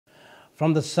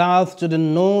From the south to the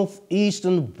north, east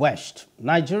and west,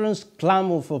 Nigerians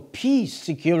clamour for peace,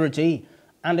 security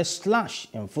and a slash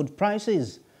in food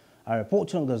prices. Our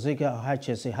reporter Ngozika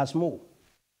Ohaechesi has more.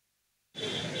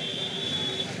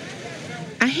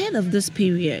 Ahead of this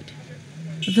period,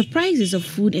 the prices of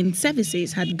food and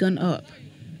services had gone up.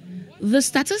 The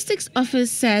Statistics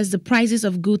Office says the prices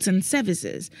of goods and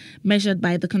services, measured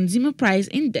by the Consumer Price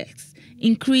Index,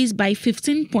 increased by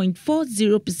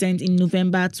 15.40% in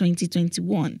November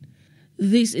 2021.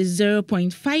 This is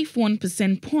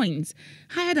 0.51% points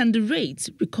higher than the rate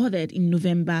recorded in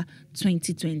November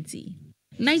 2020.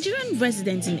 Nigerian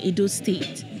residents in Edo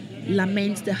State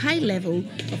lament the high level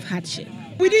of hardship.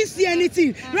 We didn't see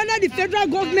anything. Rather, the federal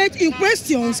government in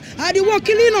questions are the one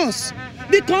killing us.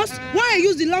 Because why I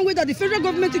use the language that the federal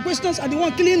government in questions are the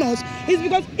one killing us is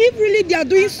because if really they are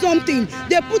doing something,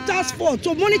 they put us forth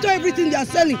to monitor everything they are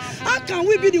selling. How can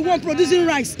we be the one producing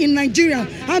rice in Nigeria?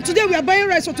 And today we are buying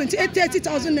rice for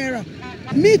 30,000 naira.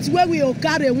 Meat where we will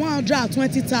carry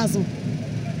 120,000.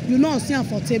 You know, see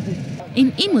for table.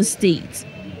 In Imo State,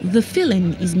 the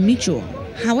feeling is mutual.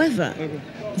 However,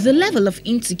 the level of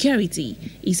insecurity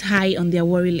is high on their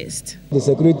worry list. The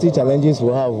security challenges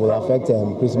we have will affect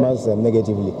Christmas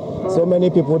negatively. So many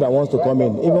people that want to come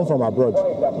in, even from abroad,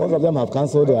 most of them have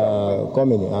cancelled their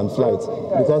coming and flight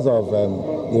because of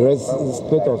the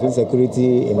state of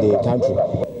insecurity in the country.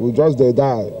 We just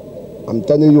die. I'm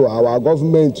telling you, our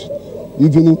government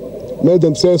even made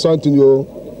them say something.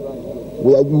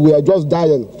 We are just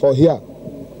dying for here.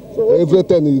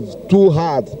 Everything is too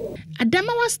hard.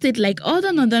 Adamawa State, like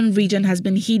other northern region, has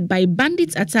been hit by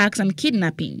bandits' attacks and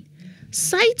kidnapping.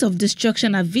 Signs of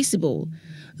destruction are visible.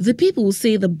 The people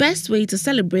say the best way to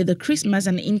celebrate the Christmas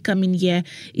and incoming year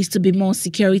is to be more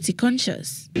security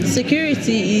conscious.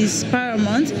 Security is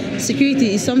paramount.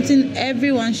 Security is something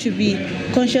everyone should be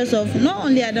conscious of. Not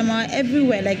only Adamawa,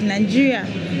 everywhere, like Nigeria,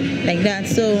 like that.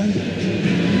 So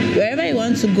wherever you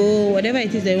want to go, whatever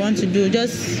it is that you want to do,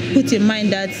 just put in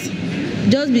mind that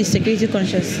just be security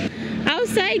conscious.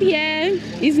 Outside here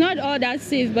is not all that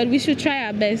safe, but we should try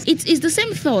our best. It is the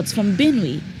same thoughts from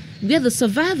Benue, where the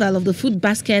survival of the food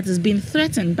basket is being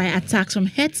threatened by attacks from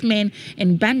herdsmen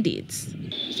and bandits.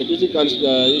 The security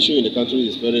issue in the country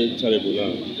is very terrible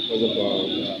now because of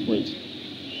our point.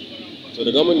 So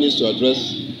the government needs to address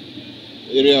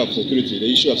the area of security,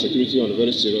 the issue of security on a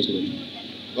very serious note.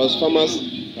 Because farmers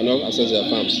cannot access their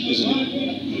farms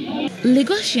easily.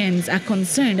 Lagosians are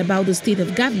concerned about the state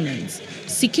of governance,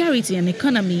 security and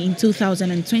economy in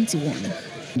 2021.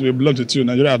 We belong to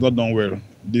Nigeria has not done well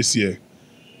this year.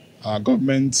 Our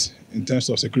government, in terms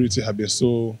of security, have been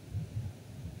so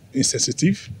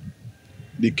insensitive.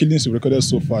 The killings we recorded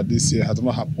so far this year has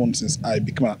not happened since I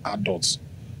became an adult.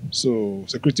 So,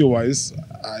 security-wise,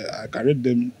 I can rate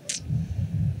them,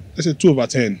 let's say 2 over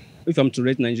 10. If I'm to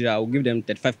rate Nigeria, I will give them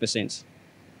 35%.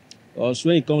 Also,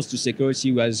 when it comes to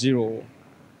security, we are 0.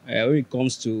 When it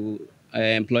comes to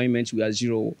employment, we are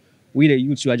 0. We the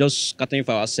youth, we are just scattering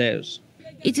for ourselves.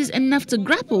 It is enough to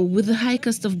grapple with the high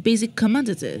cost of basic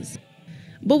commodities.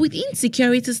 But with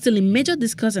insecurity still a major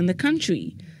discourse in the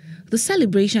country, the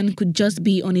celebration could just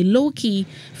be on a low key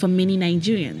for many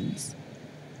Nigerians.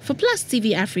 For Plus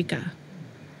TV Africa,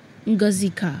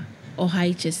 Ngozika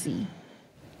Ohaechesi.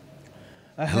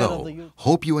 Hello,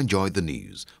 hope you enjoyed the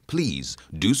news. Please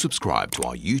do subscribe to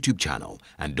our YouTube channel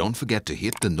and don't forget to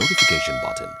hit the notification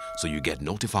button so you get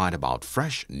notified about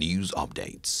fresh news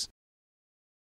updates.